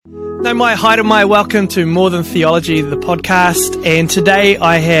No, hi, welcome to More Than Theology, the podcast. And today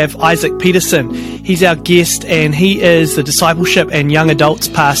I have Isaac Pettersen. He's our guest, and he is the discipleship and young adults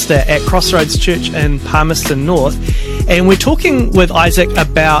pastor at Crossroads Church in Palmerston North. And we're talking with Isaac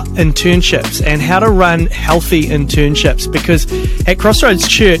about internships and how to run healthy internships, because at Crossroads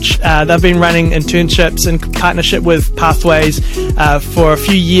Church, they've been running internships in partnership with Pathways for a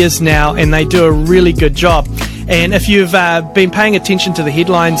few years now, and they do a really good job. And if you've been paying attention to the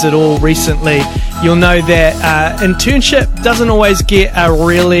headlines at all recently, you'll know that internship doesn't always get a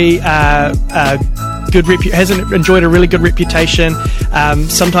really hasn't enjoyed a really good reputation.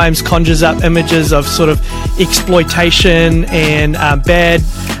 Sometimes conjures up images of sort of exploitation and bad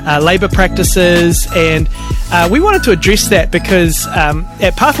labour practices. And we wanted to address that because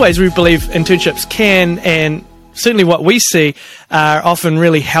at Pathways we believe internships can, and certainly what we see, are often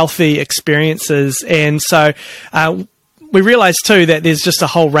really healthy experiences. And so we realize too that there's just a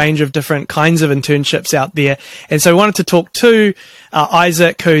whole range of different kinds of internships out there. And so we wanted to talk to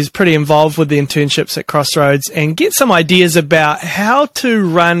Isaac, who's pretty involved with the internships at Crossroads, and get some ideas about how to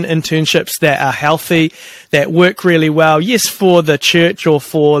run internships that are healthy, that work really well, yes, for the church or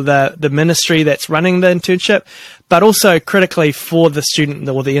for the ministry that's running the internship, but also critically for the student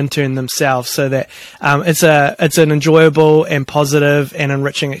or the intern themselves, so that it's an enjoyable and positive and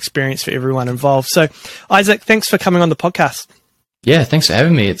enriching experience for everyone involved. So, Isaac, thanks for coming on the podcast. Yeah, thanks for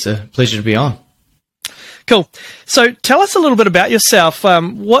having me. It's a pleasure to be on. Cool. So tell us a little bit about yourself.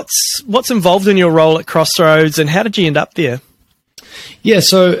 What's involved in your role at Crossroads, and how did you end up there? Yeah,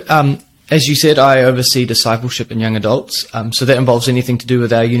 so as you said, I oversee discipleship and young adults. So that involves anything to do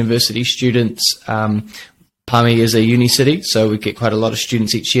with our university students. Palmy is a uni city, so we get quite a lot of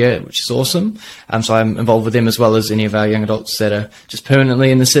students each year, which is awesome. So I'm involved with them as well as any of our young adults that are just permanently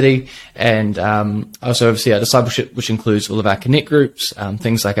in the city. And I also oversee our discipleship, which includes all of our connect groups,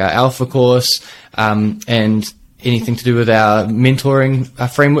 things like our Alpha course, and anything to do with our mentoring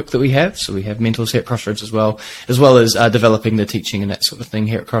framework that we have. So we have mentors here at Crossroads as well as developing the teaching and that sort of thing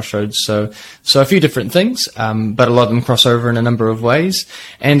here at Crossroads. So a few different things, but a lot of them cross over in a number of ways.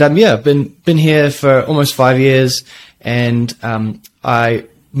 And I've been here for almost 5 years, and I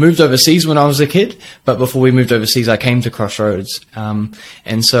moved overseas when I was a kid, but before we moved overseas, I came to Crossroads.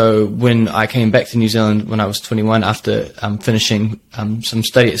 And so when I came back to New Zealand when I was 21, after finishing some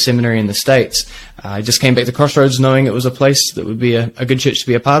study at seminary in the States, I just came back to Crossroads knowing it was a place that would be a good church to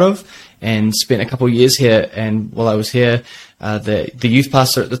be a part of, and spent a couple of years here. And while I was here, the youth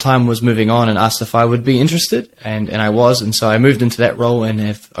pastor at the time was moving on and asked if I would be interested, and I was. And so I moved into that role, and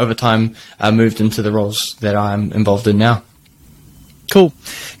have over time moved into the roles that I'm involved in now. Cool.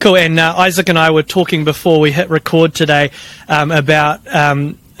 And Isaac and I were talking before we hit record today about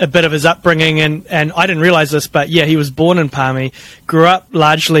a bit of his upbringing, and I didn't realise this, but yeah, he was born in Palmy, grew up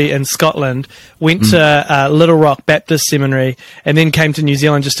largely in Scotland, went to Little Rock Baptist Seminary, and then came to New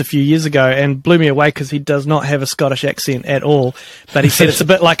Zealand just a few years ago, and blew me away because he does not have a Scottish accent at all. But he said it's a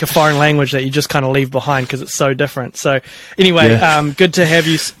bit like a foreign language that you just kind of leave behind because it's so different. So anyway, yeah. Good to have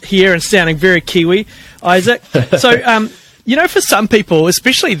you here and sounding very Kiwi, Isaac. So, for some people,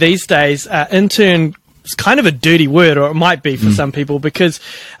 especially these days, intern is kind of a dirty word, or it might be for some people, because,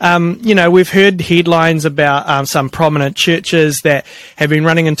 we've heard headlines about some prominent churches that have been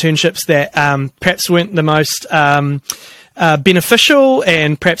running internships that perhaps weren't the most beneficial,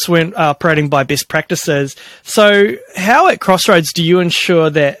 and perhaps weren't operating by best practices. So how at Crossroads do you ensure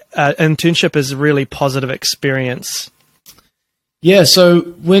that internship is a really positive experience? Yeah, so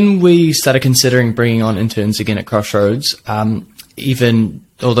when we started considering bringing on interns again at Crossroads, even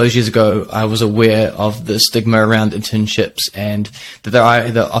all those years ago, I was aware of the stigma around internships, and that there are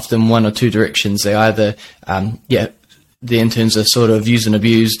either often one or two directions. They either, the interns are sort of used and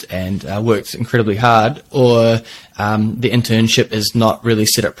abused and worked incredibly hard, or the internship is not really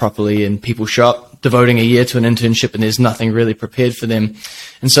set up properly, and people show up devoting a year to an internship and there's nothing really prepared for them.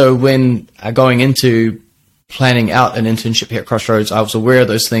 And so when going into planning out an internship here at Crossroads, I was aware of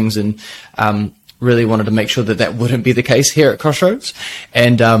those things, and really wanted to make sure that wouldn't be the case here at Crossroads.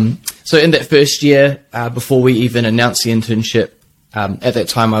 And so in that first year, before we even announced the internship, at that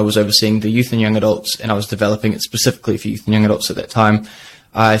time I was overseeing the youth and young adults, and I was developing it specifically for youth and young adults at that time.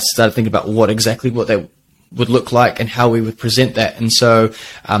 I started thinking about what they would look like and how we would present that. And so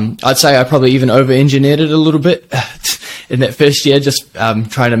I'd say I probably even over-engineered it a little bit in that first year, just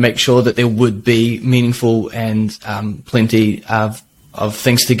trying to make sure that there would be meaningful and plenty of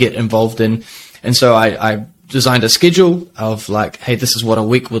things to get involved in. And so I designed a schedule of like, hey, this is what a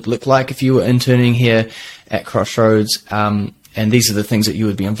week would look like if you were interning here at Crossroads. and these are the things that you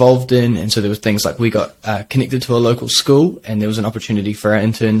would be involved in. And so there were things like we got connected to a local school, and there was an opportunity for our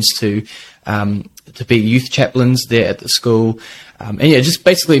interns to be youth chaplains there at the school. And just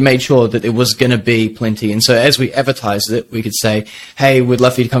basically made sure that there was going to be plenty. And so as we advertised it, we could say, hey, we'd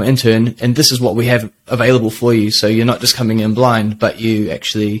love for you to come intern, and this is what we have available for you. So you're not just coming in blind, but you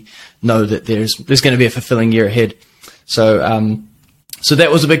actually know that there's going to be a fulfilling year ahead. So so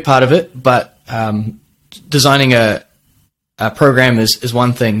that was a big part of it. But designing a program is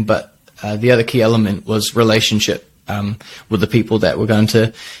one thing, but the other key element was relationship with the people that were going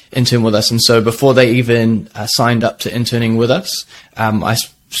to intern with us. And so before they even signed up to interning with us, I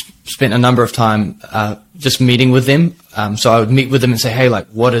spent a number of time just meeting with them. So I would meet with them and say, hey, like,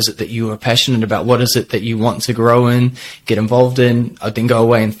 what is it that you are passionate about? What is it that you want to grow in, get involved in? I'd then go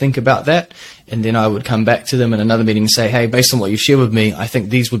away and think about that. And then I would come back to them in another meeting and say, hey, based on what you share with me, I think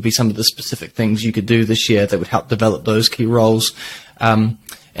these would be some of the specific things you could do this year that would help develop those key roles.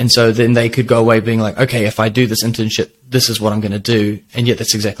 And so then they could go away being like, okay, if I do this internship, this is what I'm going to do. And yet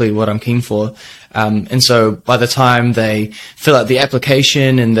that's exactly what I'm keen for. And so by the time they fill out the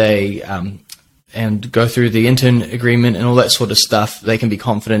application and they and go through the intern agreement and all that sort of stuff, they can be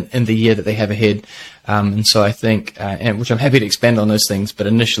confident in the year that they have ahead. And so I think, and which I'm happy to expand on those things, but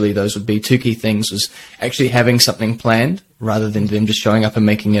initially those would be two key things: was actually having something planned rather than them just showing up and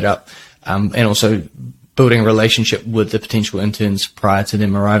making it up, and also building a relationship with the potential interns prior to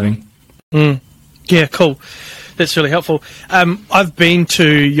them arriving. Yeah, cool. That's really helpful. I've been to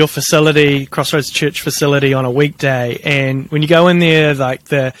your facility, Crossroads Church facility, on a weekday, and when you go in there, like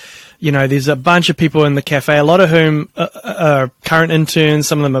there's a bunch of people in the cafe, a lot of whom are current interns,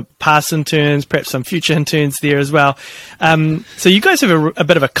 some of them are past interns, perhaps some future interns there as well. So you guys have a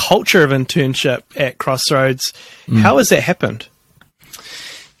bit of a culture of internship at Crossroads. How has that happened?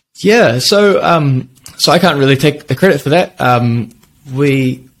 Yeah, so I can't really take the credit for that.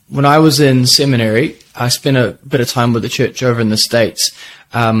 When I was in seminary, I spent a bit of time with the church over in the States,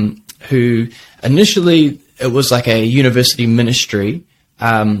 who initially it was like a university ministry,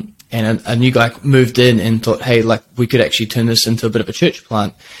 and a new guy moved in and thought, hey, like, we could actually turn this into a bit of a church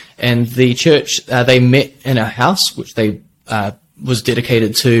plant. And the church, they met in a house which they was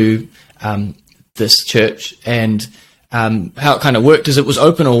dedicated to this church. And how it kind of worked is it was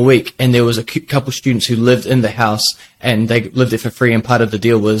open all week, and there was a couple students who lived in the house, and they lived there for free, and part of the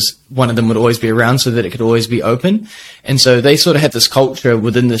deal was one of them would always be around so that it could always be open. And so they sort of had this culture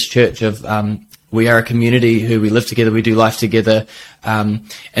within this church of we are a community who we live together, we do life together.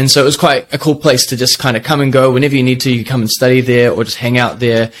 And so it was quite a cool place to just kind of come and go whenever you need to. You come and study there or just hang out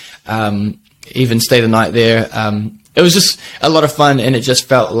there, even stay the night there. It was just a lot of fun, and it just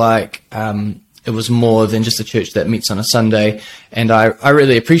felt like it was more than just a church that meets on a Sunday. And I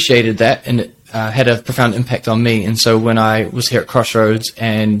really appreciated that, and it had a profound impact on me. And so when I was here at Crossroads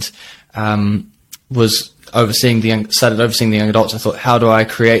and was started overseeing the young adults, I thought, how do I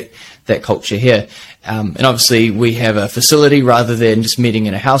create that culture here? And obviously we have a facility rather than just meeting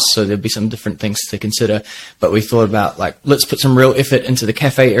in a house, so there'd be some different things to consider. But we thought about, like, let's put some real effort into the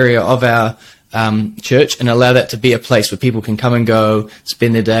cafe area of our church and allow that to be a place where people can come and go,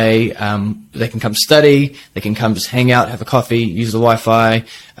 spend their day. They can come study, they can come just hang out, have a coffee, use the Wi-Fi.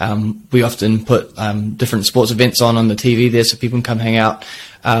 We often put different sports events on the TV there so people can come hang out.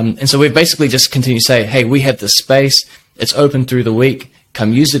 And so we basically just continue to say, hey, we have this space, it's open through the week,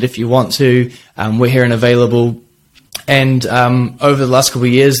 come use it if you want to. We're here and available. And over the last couple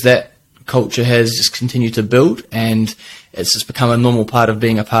of years, that culture has just continued to build, and it's just become a normal part of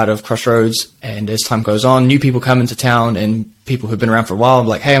being a part of Crossroads. And as time goes on, new people come into town, and people who've been around for a while are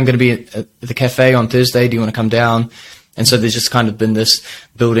like, hey, I'm going to be at the cafe on Thursday, do you want to come down? And so there's just kind of been this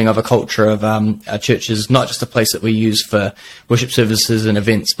building of a culture of our church is not just a place that we use for worship services and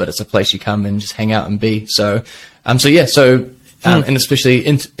events, but it's a place you come and just hang out and be. So and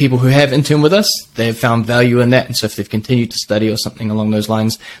especially people who have interned with us, they've found value in that. And so if they've continued to study or something along those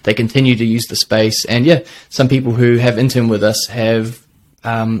lines, they continue to use the space. And yeah, some people who have interned with us have,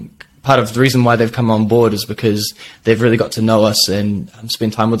 part of the reason why they've come on board is because they've really got to know us and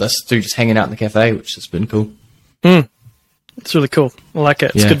spend time with us through just hanging out in the cafe, which has been cool. It's really cool. I like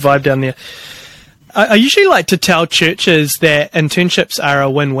it. It's a good vibe down there. I usually like to tell churches that internships are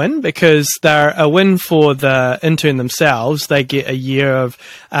a win-win, because they're a win for the intern themselves. They get a year of,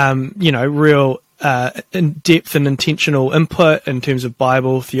 real in-depth and intentional input in terms of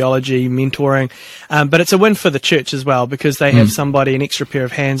Bible, theology, mentoring. But it's a win for the church as well, because they have somebody, an extra pair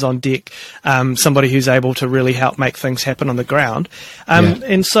of hands on deck, somebody who's able to really help make things happen on the ground.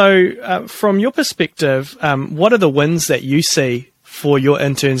 And so from your perspective, what are the wins that you see for your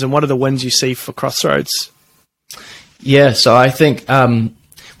interns, and what are the wins you see for Crossroads? Yeah, so I think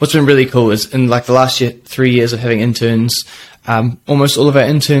what's been really cool is in like the last 3 years of having interns, almost all of our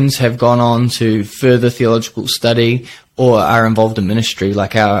interns have gone on to further theological study or are involved in ministry.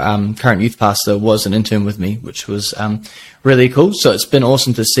 Like our current youth pastor was an intern with me, which was really cool. So it's been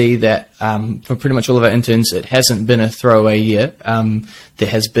awesome to see that for pretty much all of our interns, it hasn't been a throwaway year. There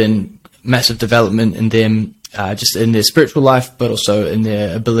has been massive development in them, just in their spiritual life, but also in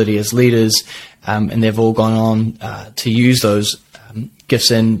their ability as leaders. And they've all gone on to use those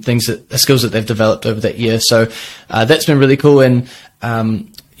gifts and skills that they've developed over that year. So that's been really cool. And,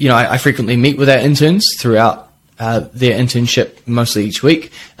 I frequently meet with our interns throughout their internship, mostly each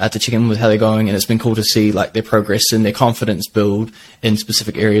week, to check in with how they're going. And it's been cool to see like their progress and their confidence build in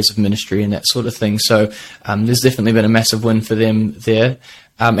specific areas of ministry and that sort of thing. So there's definitely been a massive win for them there.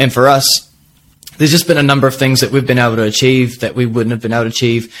 And for us, there's just been a number of things that we've been able to achieve that we wouldn't have been able to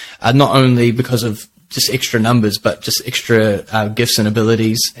achieve, not only because of just extra numbers, but just extra gifts and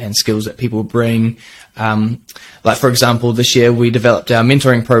abilities and skills that people bring. Like, for example, this year we developed our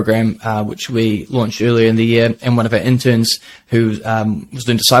mentoring program, which we launched earlier in the year, and one of our interns who was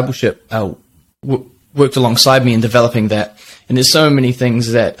doing discipleship worked alongside me in developing that. And there's so many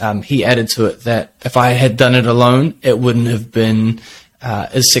things that he added to it that if I had done it alone, it wouldn't have been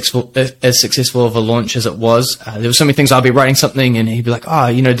as successful of a launch as it was. There were so many things. I'll be writing something and he'd be like,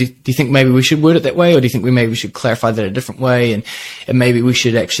 do you think maybe we should word it that way? Or do you think maybe we should clarify that a different way? And maybe we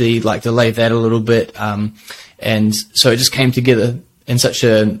should actually like delay that a little bit. And so it just came together in such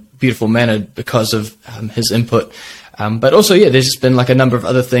a beautiful manner because of his input. But also, there's just been like a number of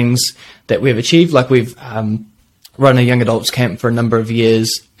other things that we've achieved. Like we've run a young adults camp for a number of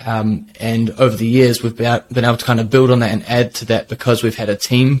years, and over the years we've been able to kind of build on that and add to that because we've had a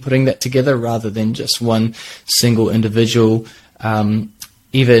team putting that together rather than just one single individual.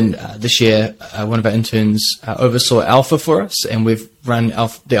 Even this year, one of our interns oversaw Alpha for us, and we've run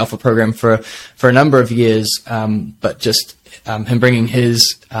the Alpha program for a number of years, but just him bringing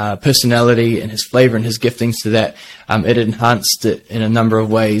his personality and his flavor and his giftings to that, it enhanced it in a number of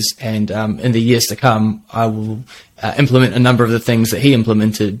ways. And in the years to come, I will implement a number of the things that he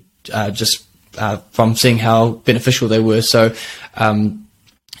implemented just from seeing how beneficial they were. So,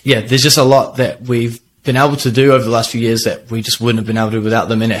 there's just a lot that we've been able to do over the last few years that we just wouldn't have been able to do without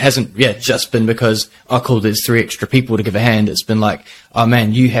them. And it hasn't just been because, cool, there's 3 extra people to give a hand. It's been like, oh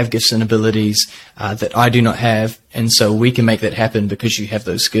man, you have gifts and abilities that I do not have, and so we can make that happen because you have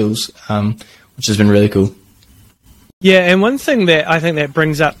those skills, which has been really cool. Yeah, and one thing that I think that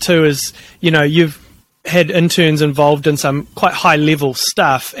brings up too is, you've had interns involved in some quite high level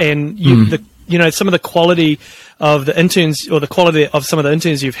stuff, and some of the quality of the interns, or the quality of some of the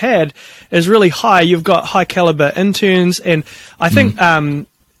interns you've had, is really high. You've got high caliber interns, and I think, and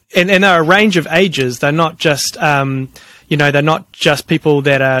they're a range of ages. They're not just, they're not just people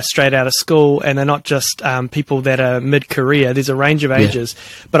that are straight out of school, and they're not just people that are mid-career. There's a range of ages.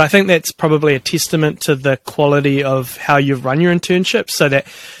 But I think that's probably a testament to the quality of how you've run your internship, so that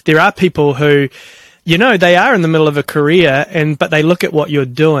there are people who, they are in the middle of a career, but they look at what you're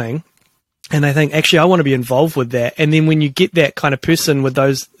doing, and they think, actually, I want to be involved with that. And then when you get that kind of person with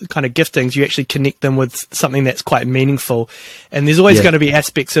those kind of giftings, you actually connect them with something that's quite meaningful. And there's always going to be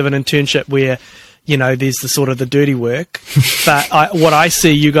aspects of an internship where, there's the sort of the dirty work. But what I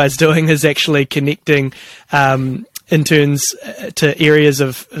see you guys doing is actually connecting interns to areas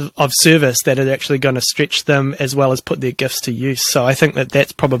of service that are actually going to stretch them as well as put their gifts to use. So I think that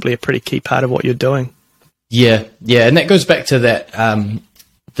that's probably a pretty key part of what you're doing. Yeah. And that goes back to that,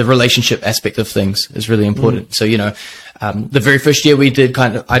 the relationship aspect of things is really important. So, the very first year we did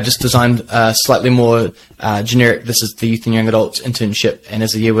I just designed a slightly more generic, this is the youth and young adults internship. And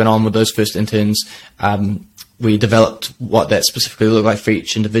as the year went on with those first interns, we developed what that specifically looked like for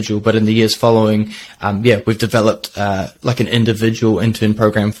each individual. But in the years following, we've developed like an individual intern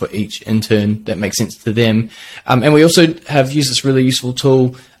program for each intern that makes sense to them. And we also have used this really useful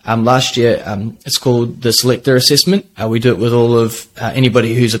tool last year. It's called the Selector Assessment. We do it with all of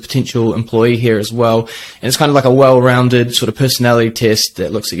anybody who's a potential employee here as well. And it's kind of like a well-rounded sort of personality test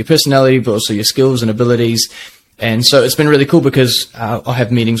that looks at your personality, but also your skills and abilities. And so it's been really cool because I'll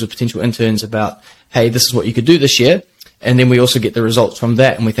have meetings with potential interns about, hey, this is what you could do this year. And then we also get the results from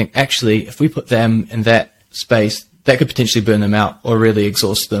that. And we think, actually, if we put them in that space, that could potentially burn them out or really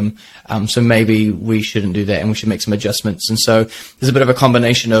exhaust them. So maybe we shouldn't do that and we should make some adjustments. And so there's a bit of a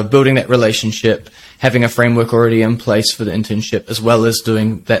combination of building that relationship, having a framework already in place for the internship, as well as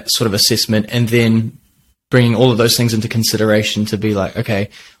doing that sort of assessment, and then bringing all of those things into consideration to be like, okay,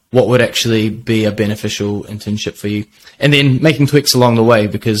 what would actually be a beneficial internship for you? And then making tweaks along the way,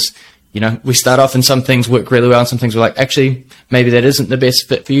 because we start off and some things work really well and some things we're like, actually, maybe that isn't the best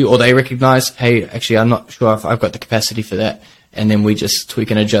fit for you, or they recognize, hey, actually, I'm not sure if I've got the capacity for that. And then we just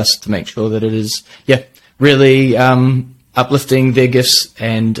tweak and adjust to make sure that it is, really uplifting their gifts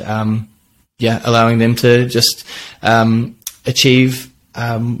and, allowing them to just achieve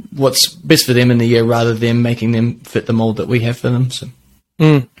what's best for them in the year rather than making them fit the mold that we have for them. So,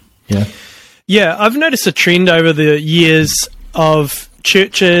 Yeah, I've noticed a trend over the years of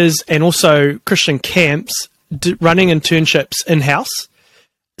churches and also Christian camps running internships in-house.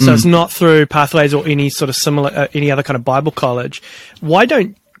 So it's not through Pathways or any sort of similar, any other kind of Bible college. Why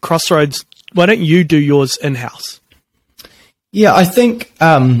don't you do yours in-house? Yeah, I think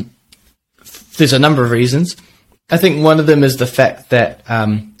there's a number of reasons. I think one of them is the fact that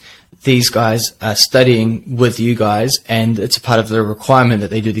these guys are studying with you guys, and it's a part of the requirement that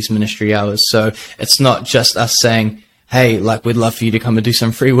they do these ministry hours. So it's not just us saying, hey, like, we'd love for you to come and do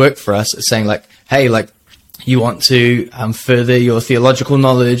some free work for us. It's saying, like, hey, like, you want to further your theological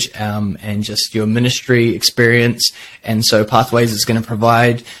knowledge and just your ministry experience. And so Pathways is going to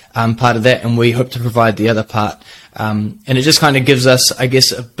provide part of that, and we hope to provide the other part. And it just kind of gives us, I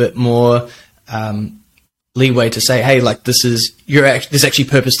guess, a bit more leeway to say, hey, like, there's actually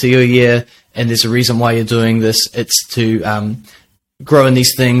purpose to your year, and there's a reason why you're doing this. It's to grow in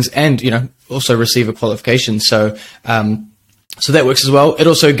these things and, also receive a qualification. So that works as well. It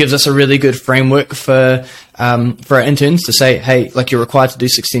also gives us a really good framework for our interns to say, hey, like, you're required to do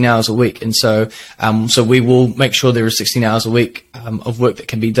 16 hours a week. And so we will make sure there is 16 hours a week of work that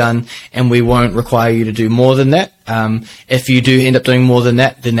can be done, and we won't require you to do more than that. If you do end up doing more than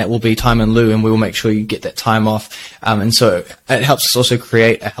that, then that will be time in lieu, and we will make sure you get that time off. And so it helps us also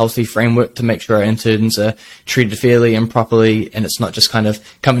create a healthy framework to make sure our interns are treated fairly and properly, and it's not just kind of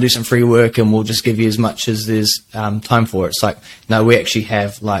come and do some free work and we'll just give you as much as there's time for. It. It's like, no, we actually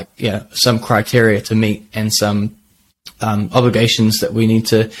have some criteria to meet and some obligations that we need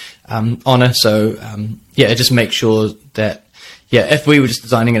to honor. So it just makes sure that if we were just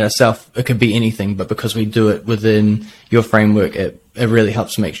designing it ourselves, it could be anything, but because we do it within your framework, it really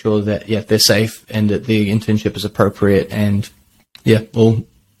helps make sure that they're safe and that the internship is appropriate and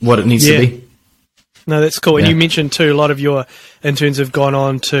what it needs to be. No, that's cool. And you mentioned too, a lot of your interns have gone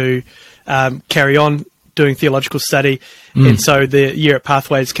on to carry on doing theological study, and so the year at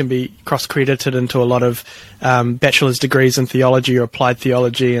Pathways can be cross-credited into a lot of bachelor's degrees in theology or applied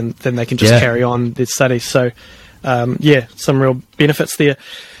theology, and then they can just carry on their studies. So some real benefits there.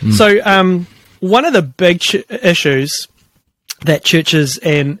 So one of the big issues that churches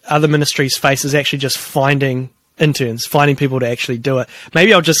and other ministries face is actually just finding interns, finding people to actually do it.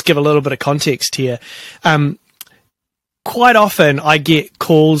 Maybe I'll just give a little bit of context here. Quite often I get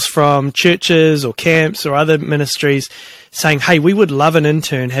calls from churches or camps or other ministries saying, hey, we would love an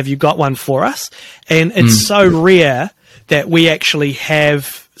intern. Have you got one for us? And it's so rare that we actually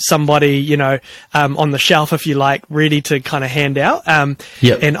have somebody, on the shelf, if you like, ready to kind of hand out. And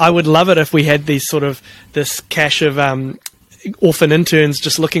I would love it if we had this cache of orphan interns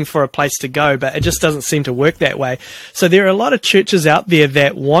just looking for a place to go, but it just doesn't seem to work that way. So there are a lot of churches out there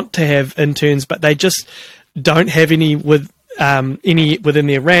that want to have interns, but they just don't have any within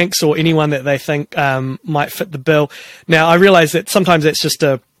their ranks or anyone that they think might fit the bill. Now, I realize that sometimes that's just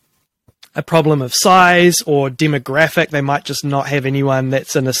a problem of size or demographic. They might just not have anyone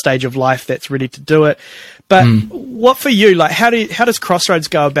that's in a stage of life that's ready to do it. But what for you, like, how does Crossroads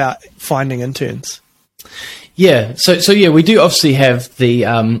go about finding interns? Yeah, so we do obviously have the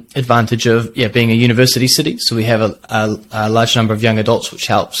advantage of being a university city. So we have a large number of young adults, which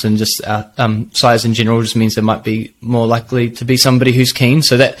helps, and just size in general just means there might be more likely to be somebody who's keen.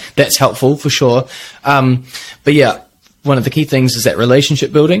 So that's helpful for sure. But one of the key things is that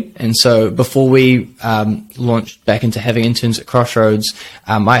relationship building. And so before we launched back into having interns at Crossroads,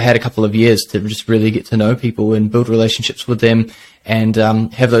 I had a couple of years to just really get to know people and build relationships with them and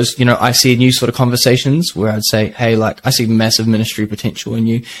have those, I see you sort of conversations where I'd say, hey, like, I see massive ministry potential in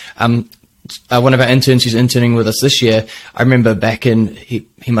you. One of our interns who's interning with us this year, I remember back in, he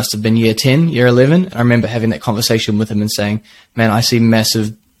must have been year 10, year 11. I remember having that conversation with him and saying, man, I see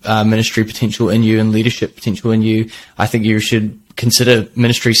massive ministry potential in you and leadership potential in you. I think you should consider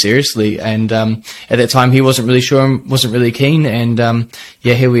ministry seriously. And at that time, he wasn't really sure, wasn't really keen. And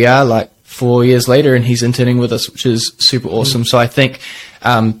here we are, like 4 years later, and he's interning with us, which is super awesome. So I think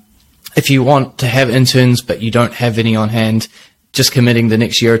if you want to have interns but you don't have any on hand, just committing the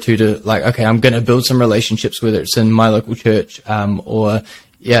next year or two to, like, okay, I'm going to build some relationships, whether it's in my local church or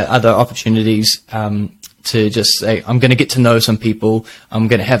other opportunities, to just say, I'm going to get to know some people. I'm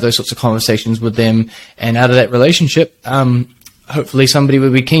going to have those sorts of conversations with them. And out of that relationship, hopefully somebody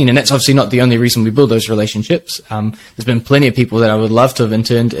would be keen. And that's obviously not the only reason we build those relationships. There's been plenty of people that I would love to have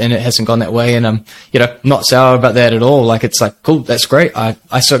interned, and it hasn't gone that way. And I'm, not sour about that at all. Like, it's like, cool, that's great.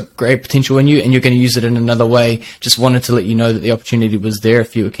 I saw great potential in you, and you're going to use it in another way. Just wanted to let you know that the opportunity was there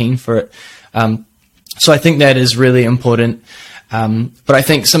if you were keen for it. So I think that is really important. But I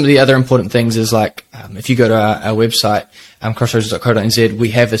think some of the other important things is like, if you go to our website, crossroads.co.nz,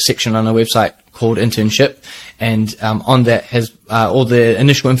 we have a section on our website called Internship, and on that has all the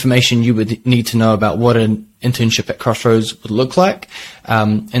initial information you would need to know about what an internship at Crossroads would look like.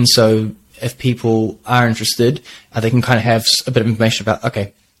 And so if people are interested, they can kind of have a bit of information about,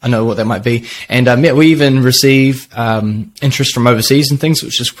 okay, I know what that might be. And we even receive interest from overseas and things,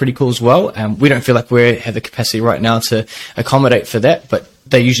 which is pretty cool as well. We don't feel like we have the capacity right now to accommodate for that, but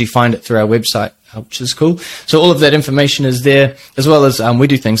they usually find it through our website, which is cool. So all of that information is there, as well as we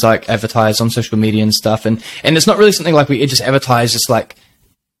do things like advertise on social media and stuff. And it's not really something like we just advertise just like,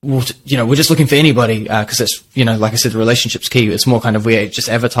 we're just looking for anybody, because that's, like I said, the relationship's key. It's more kind of, we just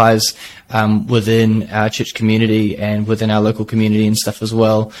advertise within our church community and within our local community and stuff as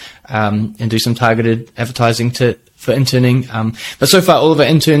well, and do some targeted advertising for interning. But so far, all of our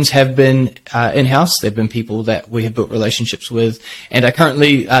interns have been in-house. They've been people that we have built relationships with, and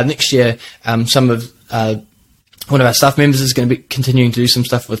currently next year, one of our staff members is going to be continuing to do some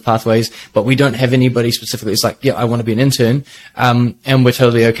stuff with Pathways, but we don't have anybody specifically. It's like, yeah, I want to be an intern, and we're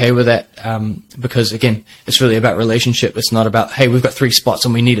totally okay with that, because again, it's really about relationship. It's not about, hey, we've got 3 spots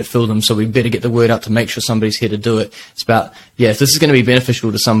and we need to fill them, so we better get the word out to make sure somebody's here to do it. It's about, yeah, if this is going to be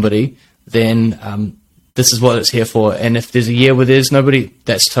beneficial to somebody, then this is what it's here for. And if there's a year where there's nobody,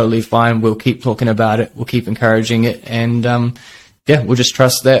 that's totally fine. We'll keep talking about it. We'll keep encouraging it, and we'll just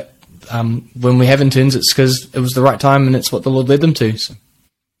trust that. When we have interns, it's because it was the right time and it's what the Lord led them to. So.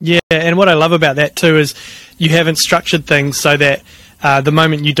 Yeah, and what I love about that too is you haven't structured things so that the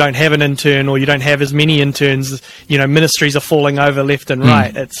moment you don't have an intern or you don't have as many interns, ministries are falling over left and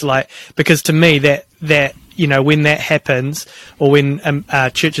right. It's like, because to me that when that happens, or when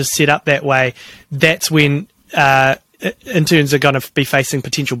church is set up that way, that's when interns are going to be facing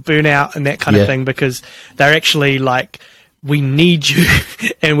potential burnout and that kind of thing, because they're actually like, we need you,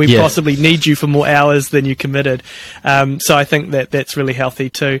 and we possibly need you for more hours than you committed. So I think that's really healthy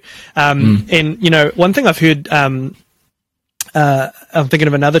too. And, one thing I've heard, I'm thinking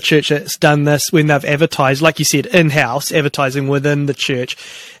of another church that's done this when they've advertised, like you said, in-house advertising within the church,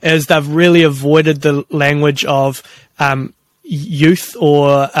 is they've really avoided the language of youth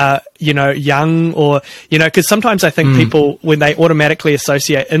or young, or because sometimes I think people, when they automatically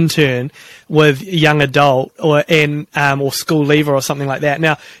associate intern with young adult or school leaver or something like that.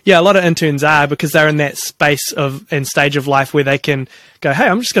 Now, a lot of interns are, because they're in that space and stage of life where they can go, hey,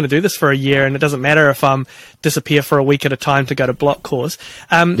 I'm just going to do this for a year, and it doesn't matter if I'm disappear for a week at a time to go to block course.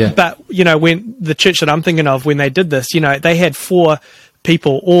 But when the church that I'm thinking of, when they did this, they had 4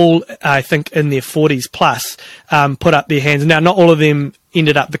 people, all I think in their 40s plus, put up their hands. Now, not all of them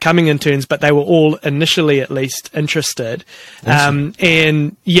ended up becoming interns, but they were all initially at least interested. Awesome.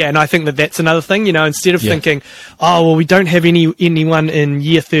 And I think that's another thing, instead of thinking, oh, well, we don't have anyone in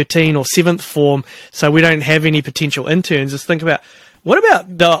year 13 or 7th form, so we don't have any potential interns, just think about, what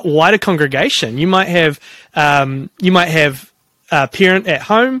about the wider congregation? You might have a parent at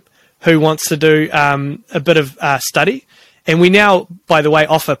home who wants to do a bit of study. And we now, by the way,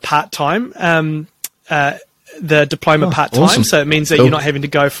 offer part-time, the diploma part-time. Awesome. So it means that you're not having to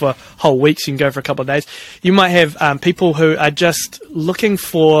go for whole weeks. You can go for a couple of days. You might have people who are just looking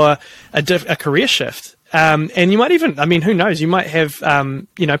for a career shift. And you might even, who knows? You might have,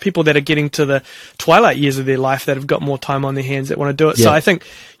 people that are getting to the twilight years of their life that have got more time on their hands that want to do it. Yeah. So I think,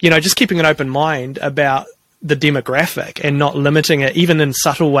 just keeping an open mind about the demographic and not limiting it even in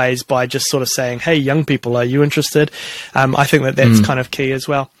subtle ways by just sort of saying, hey, young people, are you interested? I think that's kind of key as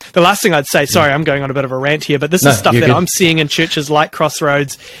well. The last thing I'd say, sorry, I'm going on a bit of a rant here, but this is stuff that good. I'm seeing in churches like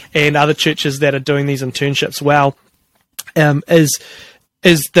Crossroads and other churches that are doing these internships well, it's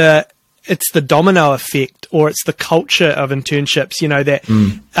the domino effect, or it's the culture of internships,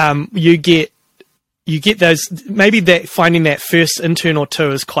 that you get those, maybe that finding that first intern or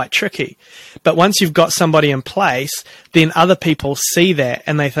two is quite tricky. But once you've got somebody in place, then other people see that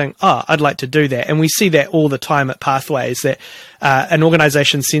and they think, oh, I'd like to do that. And we see that all the time at Pathways, that an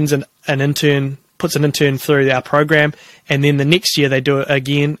organization sends an intern, puts an intern through our program, and then the next year they do it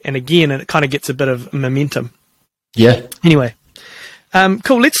again and again, and it kind of gets a bit of momentum. Yeah. Anyway,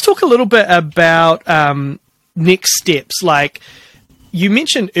 cool. Let's talk a little bit about next steps. Like you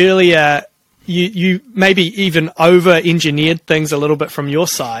mentioned earlier, you maybe even over-engineered things a little bit from your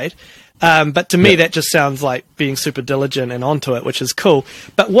side. But to me, that just sounds like being super diligent and onto it, which is cool.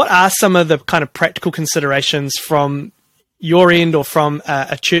 But what are some of the kind of practical considerations from your end or from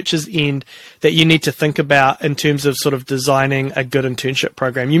a church's end that you need to think about in terms of sort of designing a good internship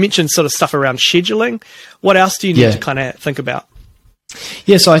program? You mentioned sort of stuff around scheduling. What else do you need to kind of think about?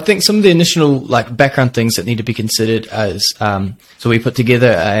 Yeah, so I think some of the initial background things that need to be considered is so we put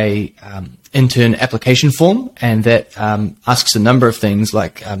together a intern application form, and that asks a number of things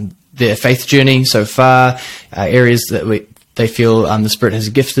like their faith journey so far, areas that they feel the Spirit has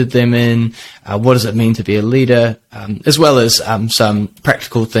gifted them in, what does it mean to be a leader, as well as some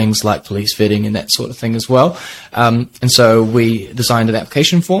practical things like police vetting and that sort of thing as well. And so we designed an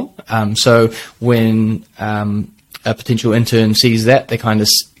application form. So when a potential intern sees that, they kind of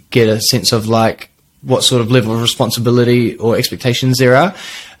get a sense of what sort of level of responsibility or expectations there are.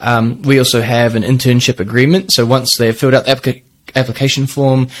 We also have an internship agreement. So once they've filled out the application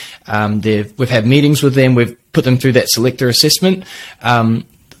form, we've had meetings with them, we've put them through that selector assessment, and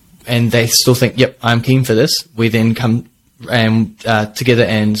they still think, yep, I'm keen for this. We then come together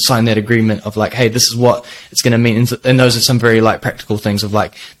and sign that agreement of hey, this is what it's going to mean. And those are some very practical things of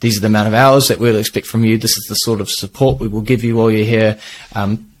these are the amount of hours that we'll expect from you. This is the sort of support we will give you while you're here.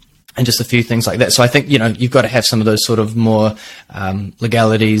 And just a few things like that. So I think, you've got to have some of those sort of more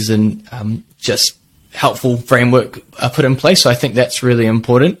legalities and just helpful framework put in place. So I think that's really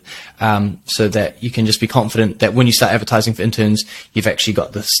important, so that you can just be confident that when you start advertising for interns, you've actually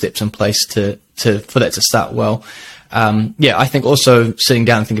got the steps in place for that to start well. I think also sitting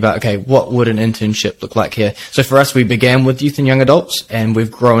down and thinking about, okay, what would an internship look like here? So for us, we began with youth and young adults, and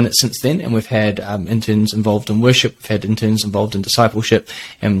we've grown it since then, and we've had interns involved in worship, we've had interns involved in discipleship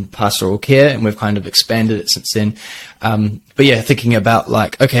and pastoral care, and we've kind of expanded it since then. Thinking about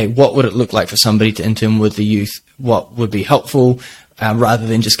okay, what would it look like for somebody to intern with the youth? What would be helpful, rather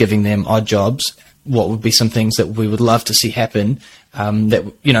than just giving them odd jobs? What would be some things that we would love to see happen,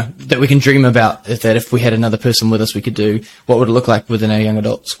 that we can dream about, that if we had another person with us we could do? What would it look like within our young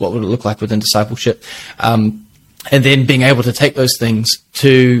adults? What would it look like within discipleship? And then being able to take those things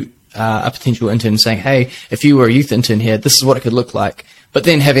to a potential intern saying, hey, if you were a youth intern here, this is what it could look like. But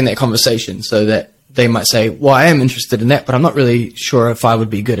then having that conversation so that they might say, well, I am interested in that, but I'm not really sure if I would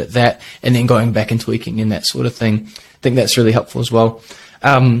be good at that. And then going back and tweaking and that sort of thing. I think that's really helpful as well.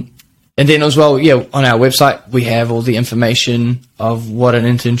 And then as well, on our website, we have all the information of what an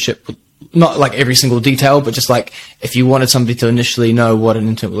internship, not every single detail, but just if you wanted somebody to initially know what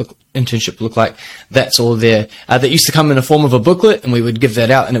an internship would look like, that's all there. That used to come in the form of a booklet, and we would give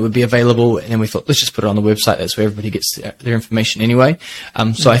that out and it would be available. And then we thought, let's just put it on the website. That's where everybody gets their information anyway.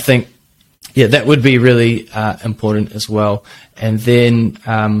 So I think, that would be really important as well. And then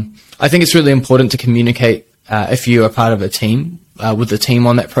I think it's really important to communicate if you are part of a team, with the team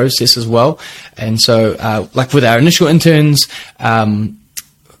on that process as well. And so, with our initial interns,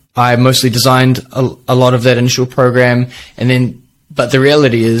 I mostly designed a lot of that initial program, but the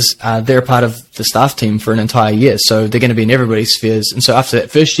reality is they're a part of the staff team for an entire year, so they're going to be in everybody's spheres. And so after that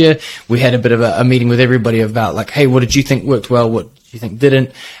first year, we had a bit of a meeting with everybody about hey, what did you think worked well? What do you think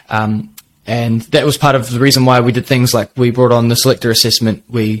didn't? And that was part of the reason why we did things we brought on the selector assessment.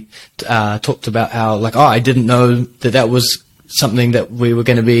 We talked about how I didn't know that was something that we were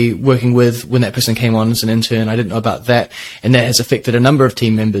going to be working with when that person came on as an intern. I didn't know about that, and that has affected a number of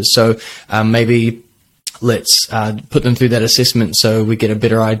team members. So maybe let's put them through that assessment so we get a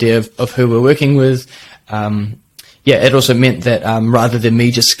better idea of who we're working with. It also meant that rather than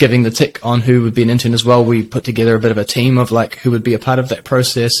me just giving the tick on who would be an intern as well, we put together a bit of a team of who would be a part of that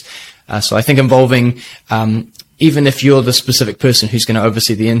process. So I think involving, even if you're the specific person who's going to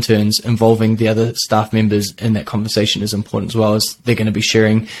oversee the interns, involving the other staff members in that conversation is important as well, as they're going to be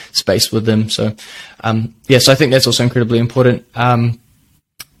sharing space with them. So, so I think that's also incredibly important. I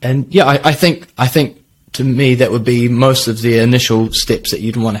think to me that would be most of the initial steps that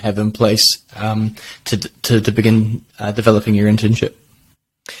you'd want to have in place to begin developing your internship.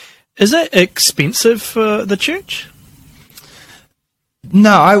 Is it expensive for the church?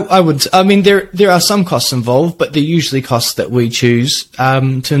 No, I mean, there are some costs involved, but they're usually costs that we choose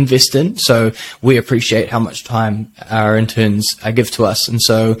to invest in. So we appreciate how much time our interns give to us, and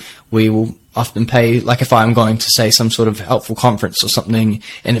so we will often pay, if I'm going to say some sort of helpful conference or something,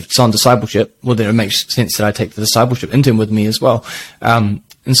 and if it's on discipleship, well, then it makes sense that I take the discipleship intern with me as well. And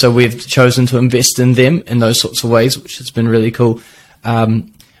so we've chosen to invest in them in those sorts of ways, which has been really cool.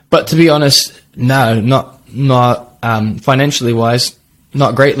 But to be honest, no, not financially wise.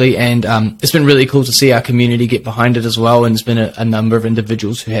 not greatly, and it's been really cool to see our community get behind it as well. And there's been a number of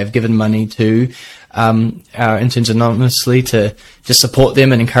individuals who have given money to our interns anonymously to just support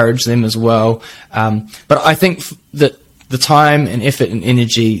them and encourage them as well. But I think that the time and effort and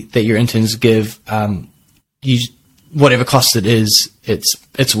energy that your interns give, whatever cost it is,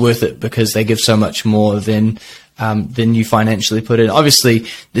 it's worth it, because they give so much more than you financially put in. Obviously,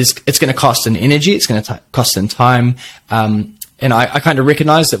 it's going to cost in energy, it's going to cost in time, and I kind of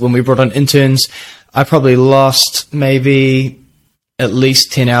recognize that when we brought on interns, I probably lost maybe at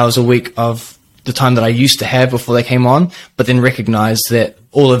least 10 hours a week of the time that I used to have before they came on, but then recognize that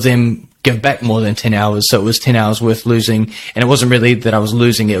all of them give back more than 10 hours, so it was 10 hours worth losing, and it wasn't really that I was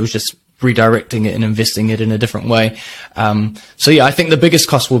losing it, it was just redirecting it and investing it in a different way. So yeah, I think the biggest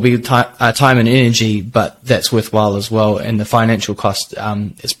cost will be time and energy, but that's worthwhile as well, and the financial cost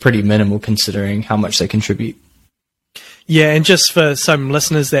is pretty minimal considering how much they contribute. Yeah, and just for some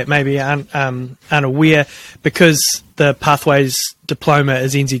listeners that maybe aren't unaware, because the Pathways diploma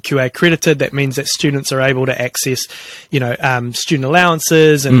is NZQA accredited, that means that students are able to access, student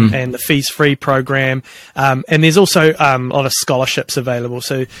allowances and the fees-free program. And there's also a lot of scholarships available.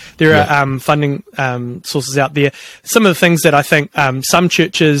 So there are funding sources out there. Some of the things that I think some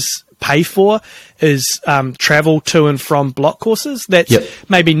churches pay for is travel to and from block courses. That's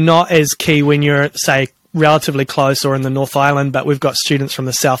maybe not as key when you're, say, relatively close or in the North Island, but we've got students from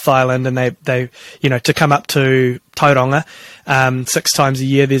the South Island, and they to come up to Tauranga 6 times a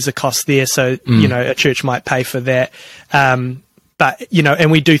year, there's a cost there. So, a church might pay for that. But,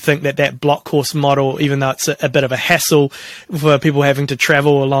 and we do think that block course model, even though it's a bit of a hassle for people having to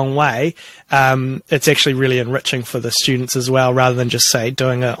travel a long way, it's actually really enriching for the students as well, rather than just, say,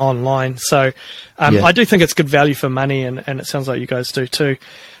 doing it online. So I do think it's good value for money, and it sounds like you guys do too.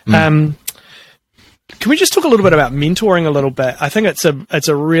 Can we just talk a little bit about mentoring a little bit? I think it's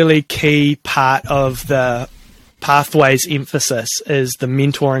a really key part of the Pathways emphasis is the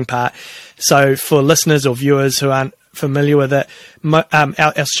mentoring part. So for listeners or viewers who aren't familiar with it,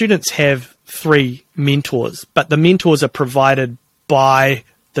 our students have 3 mentors, but the mentors are provided by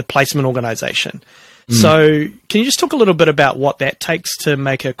the placement organisation. So can you just talk a little bit about what that takes to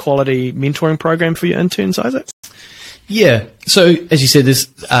make a quality mentoring program for your interns, Isaac? Yeah. So as you said, there's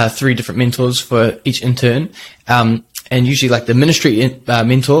 3 different mentors for each intern. And usually like the ministry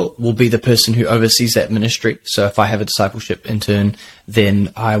mentor will be the person who oversees that ministry. So if I have a discipleship intern,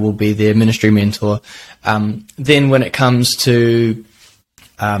 then I will be their ministry mentor. Then when it comes to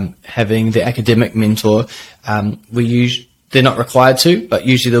having the academic mentor, they're not required to, but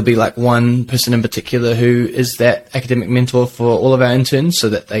usually there'll be like one person in particular who is that academic mentor for all of our interns, so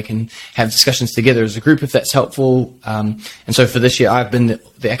that they can have discussions together as a group if that's helpful. And so for this year, I've been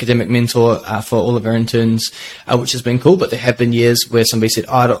the academic mentor for all of our interns, which has been cool. But there have been years where somebody said,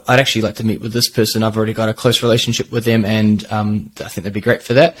 I'd actually like to meet with this person. I've already got a close relationship with them, and I think they'd be great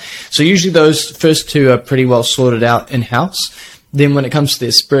for that. So usually those first 2 are pretty well sorted out in-house. Then when it comes to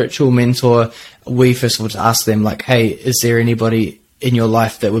their spiritual mentor, we first of all just ask them, like, hey, is there anybody in your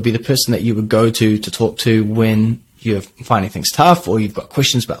life that would be the person that you would go to talk to when you're finding things tough, or you've got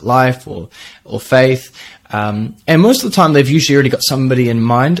questions about life or faith? And most of the time they've usually already got somebody in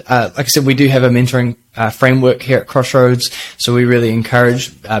mind. Like I said, we do have a mentoring framework here at Crossroads, so we really encourage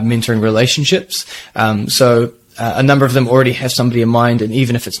mentoring relationships. So a number of them already have somebody in mind, and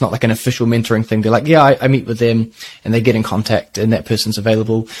even if it's not like an official mentoring thing, they're like, yeah, I meet with them, and they get in contact, and that person's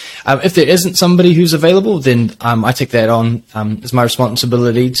available. If there isn't somebody who's available, then I take that on as my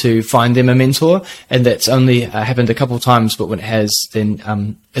responsibility to find them a mentor, and that's only happened a couple of times, but when it has,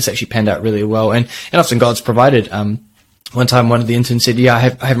 then it's actually panned out really well, and often God's provided. One time, one of the interns said, yeah, I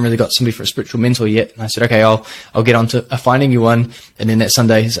haven't really got somebody for a spiritual mentor yet. And I said, okay, I'll get on to finding you one. And then that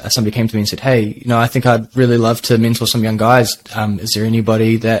Sunday, somebody came to me and said, hey, I think I'd really love to mentor some young guys. Is there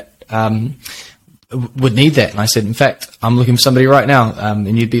anybody that would need that? And I said, in fact, I'm looking for somebody right now,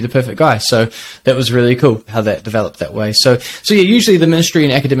 and you'd be the perfect guy. So that was really cool how that developed that way. So yeah, usually the ministry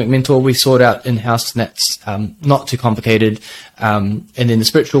and academic mentor we sort out in-house, and that's not too complicated. And then the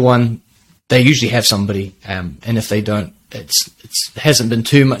spiritual one, they usually have somebody, and if they don't, it hasn't been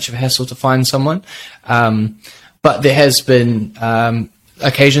too much of a hassle to find someone. But there has been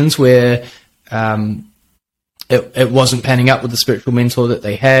occasions where it wasn't panning out with the spiritual mentor that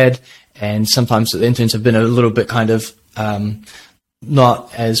they had, and sometimes the interns have been a little bit kind of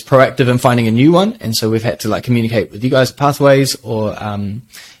not as proactive in finding a new one, and so we've had to like communicate with you guys at Pathways, or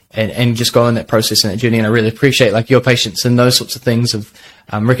and just go on that process and that journey. And I really appreciate like your patience and those sorts of things of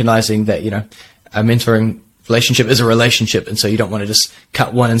recognizing that a mentoring relationship is a relationship, and so you don't want to just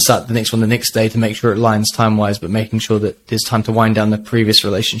cut one and start the next one the next day to make sure it aligns time-wise, but making sure that there's time to wind down the previous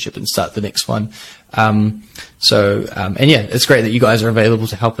relationship and start the next one. And yeah, it's great that you guys are available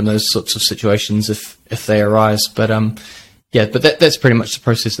to help in those sorts of situations if they arise. But that's pretty much the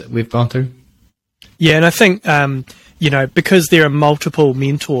process that we've gone through. Yeah, and I think because there are multiple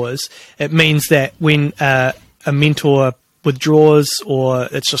mentors, it means that when a mentor withdraws or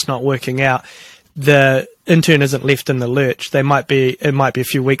it's just not working out, the intern isn't left in the lurch. It might be a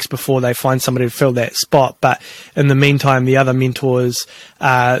few weeks before they find somebody to fill that spot, but in the meantime, the other mentors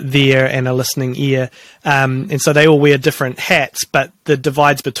are there and a listening ear, and so they all wear different hats, but the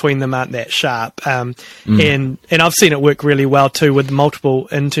divides between them aren't that sharp. And I've seen it work really well too with multiple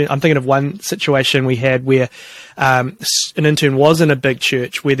interns. I'm thinking of one situation we had where an intern was in a big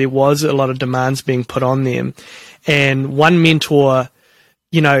church where there was a lot of demands being put on them, and one mentor,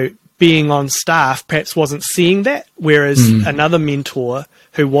 being on staff perhaps wasn't seeing that, whereas another mentor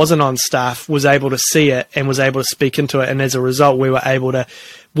who wasn't on staff was able to see it and was able to speak into it, and as a result we were able to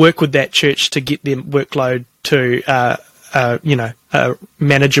work with that church to get their workload to a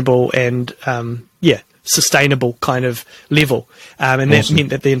manageable and sustainable kind of level, and awesome. That meant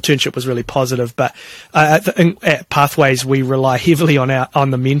that the internship was really positive. But at Pathways we rely heavily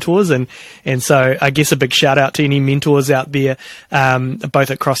on the mentors, and so I guess a big shout out to any mentors out there, both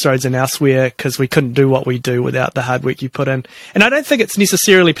at Crossroads and elsewhere, because we couldn't do what we do without the hard work you put in. And I don't think it's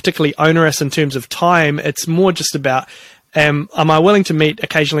necessarily particularly onerous in terms of time. It's more just about am I willing to meet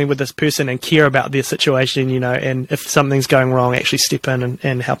occasionally with this person and care about their situation, and if something's going wrong, actually step in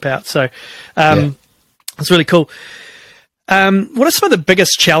and help out. So it's really cool. What are some of the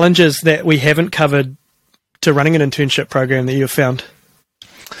biggest challenges that we haven't covered to running an internship program that you've found?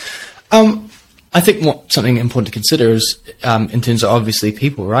 I think something important to consider is interns are obviously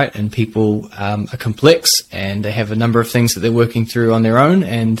people, right? And people are complex, and they have a number of things that they're working through on their own.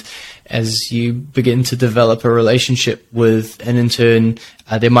 And as you begin to develop a relationship with an intern,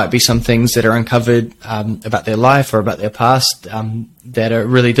 there might be some things that are uncovered about their life or about their past that are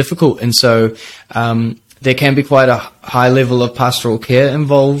really difficult. And so there can be quite a high level of pastoral care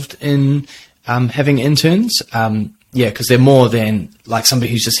involved in having interns. Because they're more than like somebody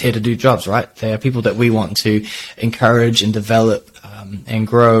who's just here to do jobs, right? They are people that we want to encourage and develop and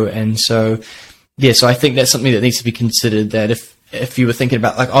grow. And so I think that's something that needs to be considered, that if you were thinking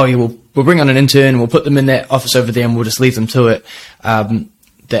about like, we'll bring on an intern and we'll put them in that office over there and we'll just leave them to it,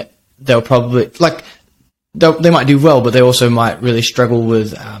 that they'll probably, they might do well, but they also might really struggle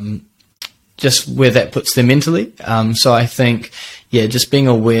with just where that puts them mentally. So I think, just being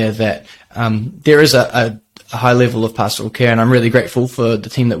aware that there is a high level of pastoral care, and I'm really grateful for the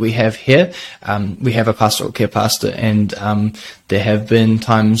team that we have here. We have a pastoral care pastor, and there have been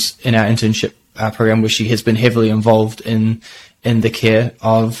times in our internship program where she has been heavily involved in the care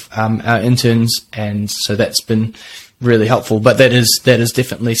of our interns, and so that's been really helpful. But that is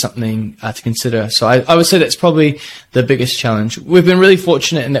definitely something to consider. So I would say that's probably the biggest challenge. We've been really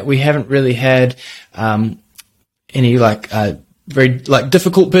fortunate in that we haven't really had any very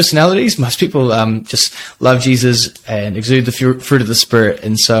difficult personalities. Most people just love Jesus and exude the fruit of the Spirit,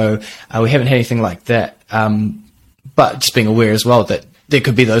 and so we haven't had anything like that. But just being aware as well that there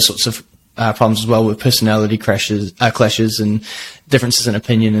could be those sorts of problems as well, with personality clashes and differences in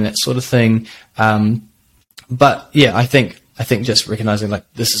opinion and that sort of thing. But I think just recognizing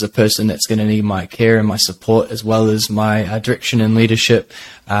this is a person that's going to need my care and my support as well as my direction and leadership,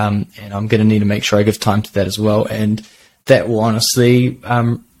 and I'm going to need to make sure I give time to that as well. And that will honestly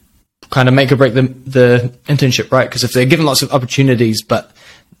kind of make or break the internship, right? Because if they're given lots of opportunities, but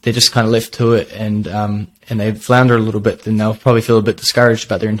they're just kind of left to it and they flounder a little bit, then they'll probably feel a bit discouraged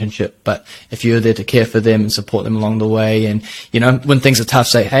about their internship. But if you're there to care for them and support them along the way, and when things are tough,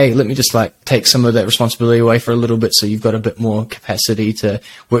 say, hey, let me just take some of that responsibility away for a little bit, so you've got a bit more capacity to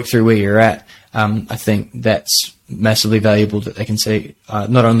work through where you're at. I think that's massively valuable, that they can say,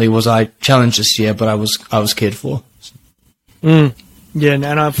 not only was I challenged this year, but I was cared for. Yeah,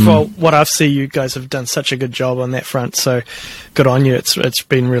 and for what I've seen, you guys have done such a good job on that front, so good on you. It's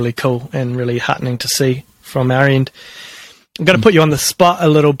been really cool and really heartening to see from our end. I'm going to put you on the spot a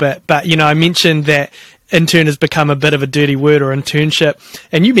little bit, but I mentioned that intern has become a bit of a dirty word, or internship,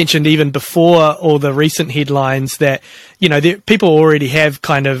 and you mentioned even before all the recent headlines that people already have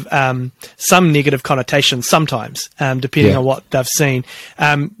kind of some negative connotations sometimes, depending on what they've seen.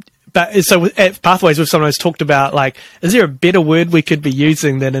 But so at Pathways, we've sometimes talked about, is there a better word we could be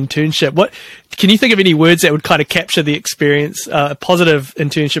using than internship? What can you think of any words that would kind of capture the experience, a positive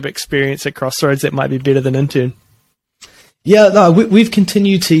internship experience at Crossroads that might be better than intern? Yeah, no, we've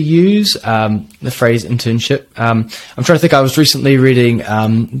continued to use the phrase internship. I'm trying to think. I was recently reading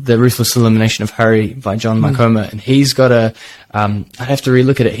The Ruthless Elimination of Hurry by John Marcoma, and he's got I'd have to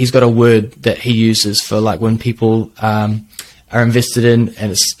relook at it. He's got a word that he uses for like when people are invested in,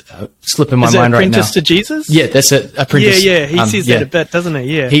 and it's slipping my mind right now. Apprentice to Jesus? Yeah, that's it. Apprentice. Yeah. He says that a bit, doesn't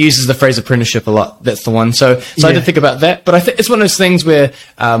he? Yeah. He uses the phrase apprenticeship a lot. That's the one. So I did think about that, but I think it's one of those things where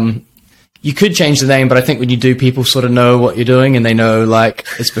you could change the name, but I think when you do, people sort of know what you're doing, and they know like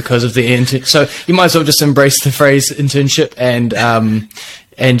it's because of the intern. So you might as well just embrace the phrase internship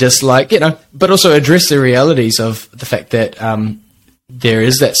and just like, but also address the realities of the fact that there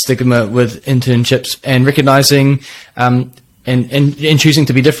is that stigma with internships, and recognizing and choosing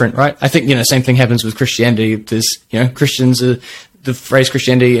to be different, right? I think same thing happens with Christianity. There's Christians. The phrase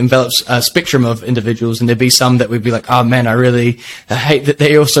Christianity envelops a spectrum of individuals, and there'd be some that would be like, oh man, I hate that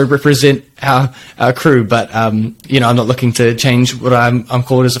they also represent our crew, but I'm not looking to change what I'm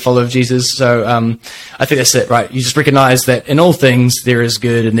called as a follower of Jesus. So I think that's it, right? You just recognize that in all things there is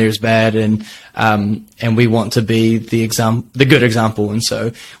good and there's bad, and we want to be the good example, and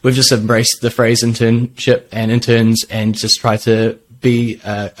so we've just embraced the phrase internship and interns, and just try to be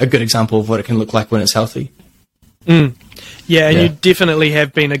a good example of what it can look like when it's healthy. Yeah, and you definitely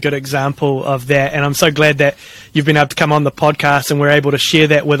have been a good example of that, and I'm so glad that you've been able to come on the podcast and we're able to share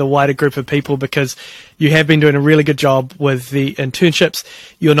that with a wider group of people, because you have been doing a really good job with the internships.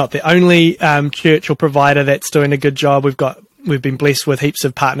 You're not the only church or provider that's doing a good job. We've been blessed with heaps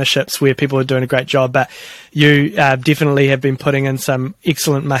of partnerships where people are doing a great job, but you definitely have been putting in some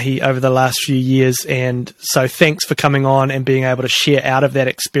excellent mahi over the last few years, and so thanks for coming on and being able to share out of that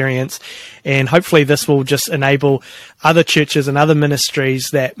experience. And hopefully this will just enable other churches and other ministries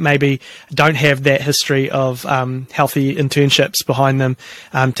that maybe don't have that history of healthy internships behind them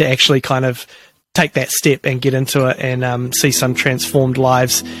to actually kind of take that step and get into it and see some transformed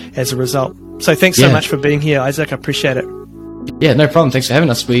lives as a result. So thanks so much for being here, Isaac. I appreciate it. Yeah, no problem. Thanks for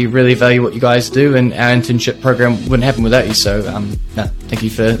having us. We really value what you guys do, and our internship program wouldn't happen without you. So, thank you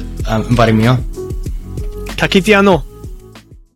for inviting me on. Ka kite anō.